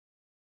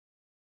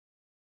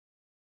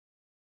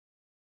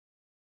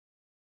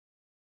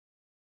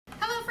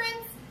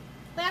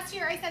last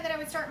year I said that I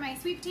would start my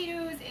sweet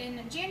potatoes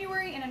in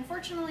January, and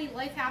unfortunately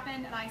life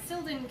happened and I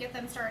still didn't get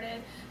them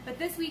started, but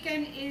this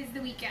weekend is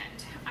the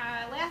weekend.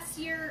 Last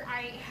year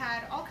I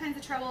had all kinds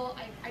of trouble.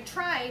 I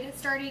tried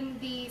starting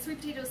the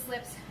sweet potato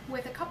slips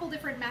with a couple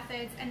different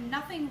methods and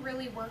nothing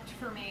really worked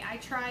for me. I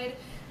tried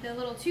the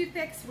little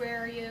toothpicks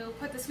where you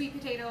put the sweet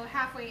potato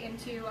halfway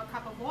into a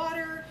cup of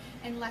water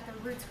and let the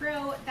roots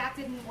grow. That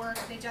didn't work,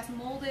 they just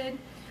molded.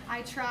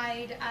 I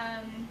tried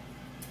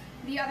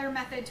the other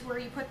method to where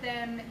you put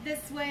them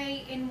this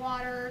way in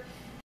water.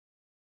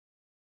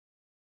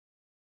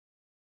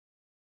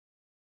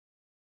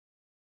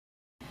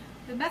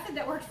 The method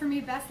that worked for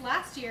me best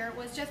last year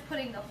was just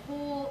putting the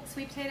whole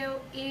sweet potato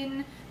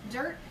in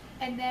dirt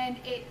and then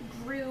it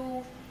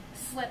grew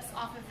slips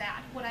off of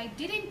that. What I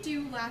didn't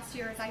do last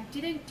year is I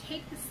didn't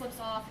take the slips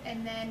off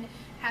and then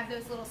have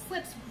those little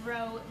slips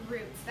grow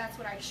roots. That's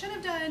what I should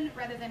have done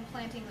rather than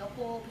planting the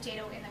whole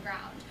potato in the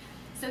ground.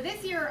 So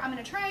this year I'm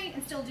going to try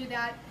and still do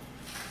that.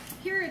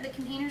 Here are the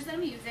containers that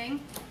I'm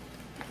using,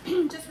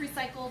 just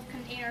recycled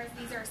containers.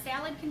 These are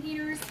salad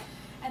containers,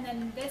 and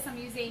then this I'm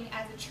using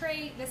as a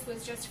tray. This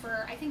was just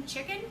for, I think,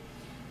 chicken.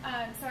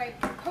 So I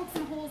poked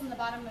some holes in the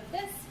bottom of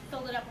this,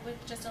 filled it up with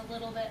just a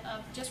little bit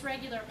of just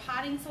regular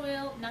potting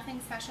soil, nothing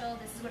special.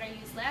 This is what I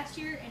used last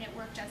year and it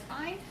worked just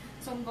fine,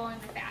 so I'm going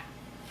with that.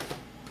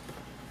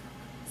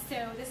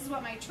 So this is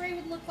what my tray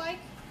would look like,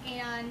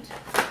 and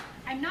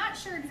I'm not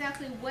sure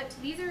exactly what,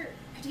 these are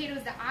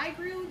potatoes that I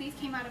grew. These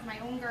came out of my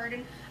own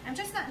garden. I'm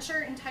just not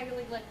sure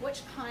entirely like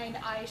which kind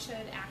I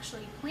should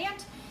actually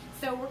plant.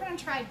 So we're going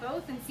to try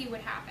both and see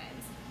what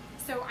happens.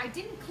 So I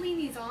didn't clean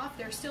these off.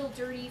 They're still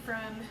dirty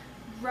from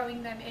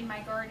growing them in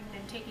my garden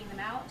and taking them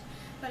out.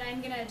 But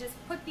I'm going to just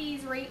put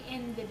these right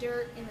in the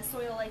dirt, in the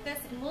soil like this,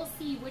 and we'll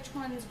see which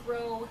ones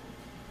grow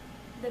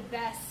the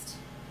best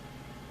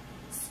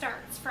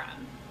starts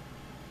from.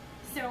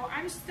 So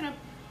I'm just going to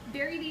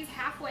bury these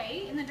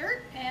halfway in the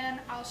dirt and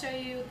I'll show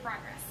you the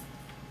progress.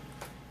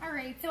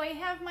 Alright, so I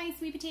have my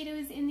sweet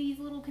potatoes in these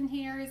little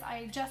containers.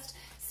 I just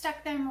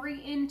stuck them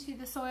right into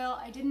the soil.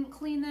 I didn't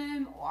clean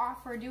them off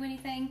or do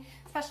anything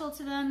special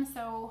to them,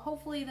 so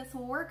hopefully this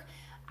will work.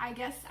 I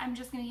guess I'm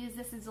just going to use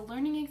this as a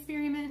learning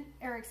experiment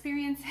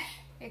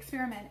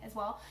as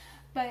well.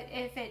 But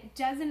if it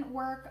doesn't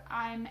work,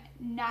 I'm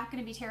not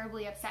going to be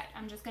terribly upset.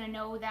 I'm just going to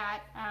know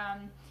that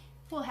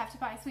we'll have to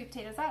buy sweet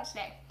potatoes out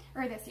today,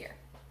 or this year.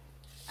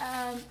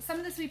 Some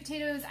of the sweet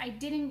potatoes I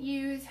didn't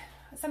use.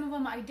 Some of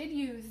them I did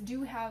use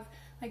do have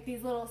like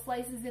these little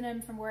slices in them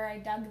from where I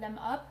dug them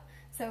up,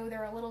 so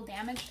they're a little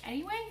damaged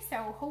anyway,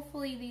 so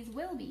hopefully these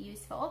will be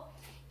useful.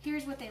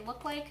 Here's what they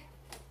look like.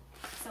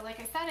 So like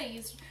I said, I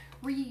used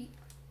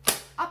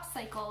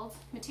upcycled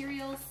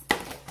materials,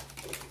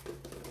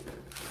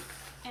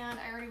 and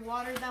I already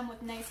watered them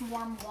with nice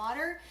warm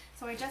water,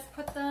 so I just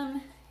put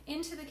them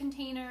into the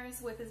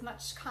containers with as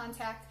much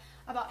contact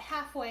about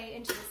halfway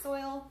into the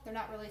soil. They're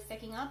not really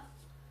sticking up.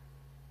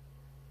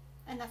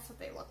 And that's what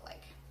they look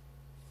like.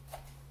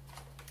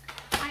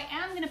 I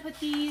am going to put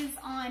these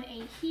on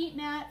a heat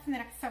mat for the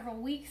next several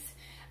weeks,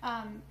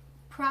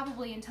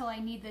 probably until I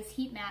need this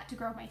heat mat to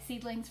grow my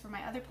seedlings for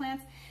my other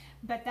plants,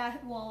 but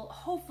that will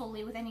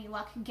hopefully, with any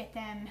luck, get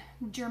them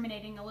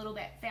germinating a little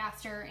bit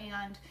faster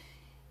and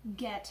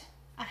get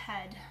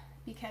ahead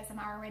because I'm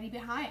already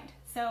behind.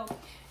 So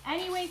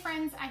anyway,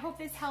 friends, I hope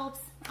this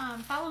helps.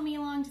 Follow me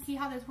along to see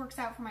how this works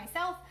out for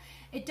myself.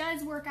 It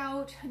does work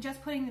out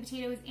just putting the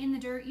potatoes in the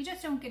dirt. You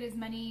just don't get as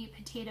many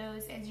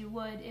potatoes as you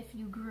would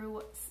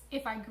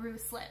if I grew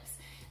slips.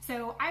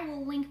 So I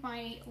will link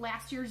my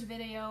last year's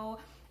video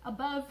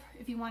above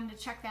if you wanted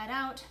to check that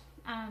out.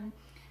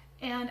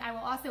 And I will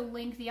also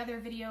link the other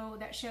video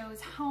that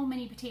shows how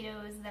many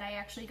potatoes that I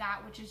actually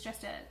got, which is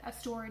just a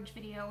storage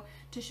video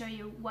to show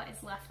you what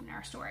is left in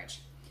our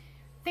storage.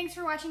 Thanks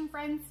for watching,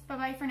 friends.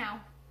 Bye-bye for now.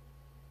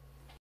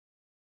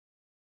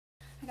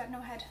 I got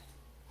no head.